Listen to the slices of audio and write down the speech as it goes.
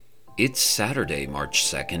It's Saturday, March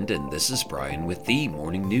 2nd, and this is Brian with the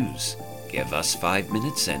Morning News. Give us 5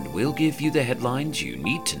 minutes and we'll give you the headlines you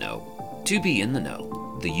need to know to be in the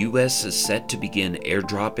know. The U.S. is set to begin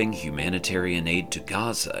airdropping humanitarian aid to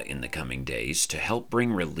Gaza in the coming days to help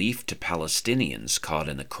bring relief to Palestinians caught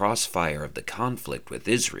in the crossfire of the conflict with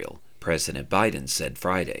Israel, President Biden said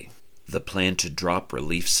Friday. The plan to drop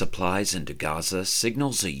relief supplies into Gaza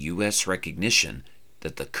signals a U.S. recognition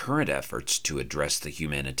that the current efforts to address the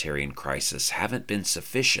humanitarian crisis haven't been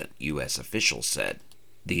sufficient, U.S. officials said.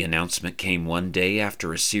 The announcement came one day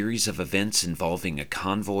after a series of events involving a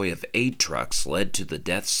convoy of aid trucks led to the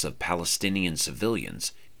deaths of Palestinian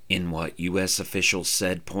civilians in what U.S. officials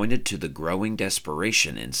said pointed to the growing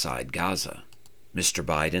desperation inside Gaza. Mr.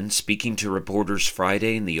 Biden, speaking to reporters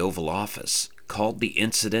Friday in the Oval Office, called the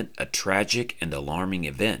incident a tragic and alarming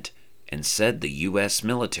event and said the U.S.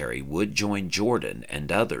 military would join Jordan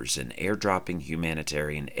and others in airdropping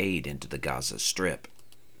humanitarian aid into the Gaza Strip.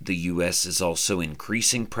 The U.S. is also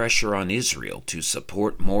increasing pressure on Israel to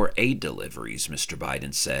support more aid deliveries, Mr.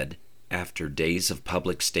 Biden said, after days of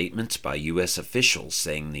public statements by U.S. officials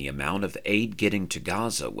saying the amount of aid getting to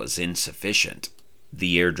Gaza was insufficient.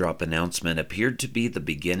 The airdrop announcement appeared to be the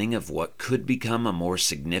beginning of what could become a more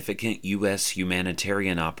significant U.S.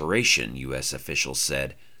 humanitarian operation, U.S. officials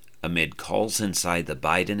said, amid calls inside the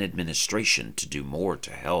Biden administration to do more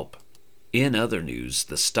to help. In other news,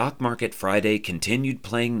 the stock market Friday continued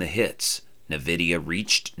playing the hits. Nvidia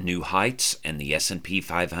reached new heights and the S&P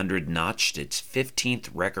 500 notched its 15th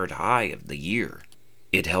record high of the year.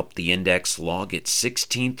 It helped the index log its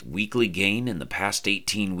 16th weekly gain in the past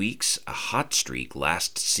 18 weeks, a hot streak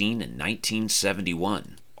last seen in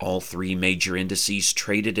 1971. All three major indices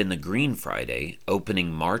traded in the green Friday,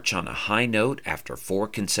 opening March on a high note after 4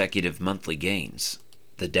 consecutive monthly gains.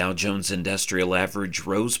 The Dow Jones Industrial Average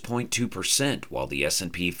rose 0.2%, while the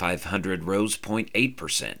S&P 500 rose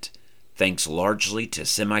 0.8%. Thanks largely to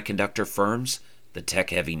semiconductor firms, the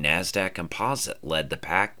tech-heavy NASDAQ Composite led the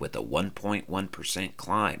pack with a 1.1%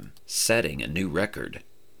 climb, setting a new record.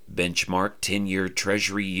 Benchmark 10-year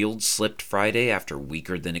Treasury yield slipped Friday after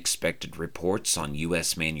weaker-than-expected reports on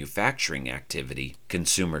U.S. manufacturing activity,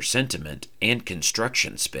 consumer sentiment, and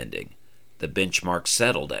construction spending. The benchmark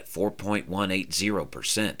settled at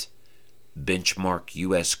 4.180%. Benchmark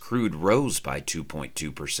U.S. crude rose by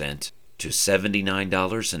 2.2% to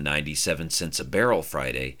 $79.97 a barrel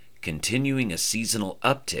Friday, continuing a seasonal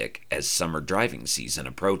uptick as summer driving season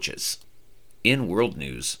approaches. In world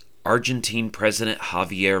news, Argentine President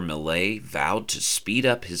Javier Milei vowed to speed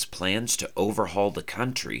up his plans to overhaul the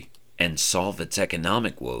country and solve its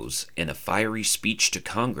economic woes in a fiery speech to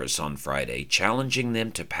Congress on Friday, challenging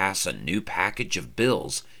them to pass a new package of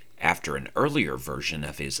bills after an earlier version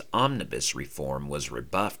of his omnibus reform was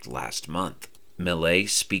rebuffed last month. Milei,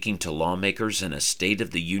 speaking to lawmakers in a State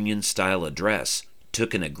of the Union-style address,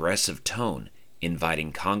 took an aggressive tone,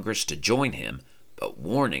 inviting Congress to join him, but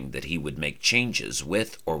warning that he would make changes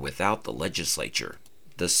with or without the legislature.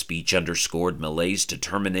 The speech underscored Milei's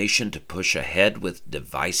determination to push ahead with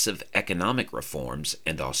divisive economic reforms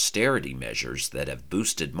and austerity measures that have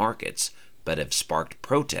boosted markets but have sparked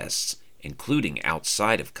protests, including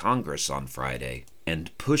outside of Congress on Friday,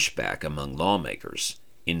 and pushback among lawmakers.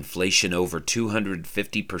 Inflation over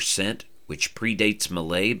 250%, which predates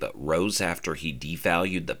Milei but rose after he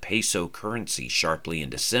devalued the peso currency sharply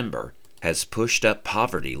in December, has pushed up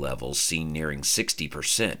poverty levels seen nearing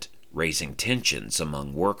 60%, raising tensions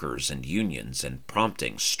among workers and unions and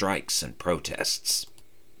prompting strikes and protests.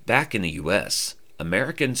 Back in the U.S.,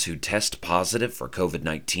 Americans who test positive for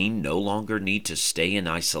COVID-19 no longer need to stay in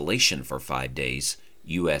isolation for 5 days,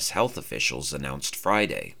 U.S. health officials announced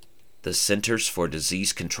Friday. The Centers for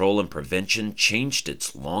Disease Control and Prevention changed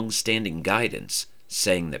its long-standing guidance,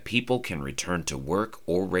 saying that people can return to work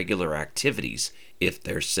or regular activities if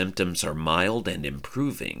their symptoms are mild and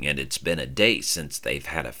improving and it's been a day since they've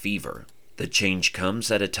had a fever. The change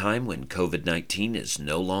comes at a time when COVID-19 is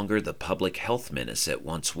no longer the public health menace it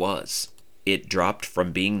once was. It dropped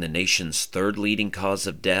from being the nation's third leading cause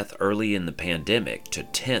of death early in the pandemic to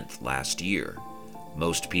 10th last year.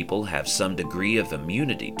 Most people have some degree of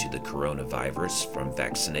immunity to the coronavirus from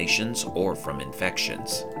vaccinations or from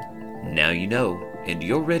infections. Now you know, and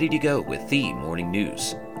you're ready to go with the Morning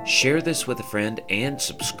News. Share this with a friend and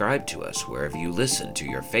subscribe to us wherever you listen to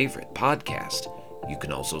your favorite podcast. You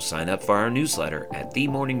can also sign up for our newsletter at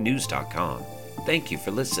themorningnews.com. Thank you for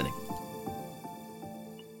listening.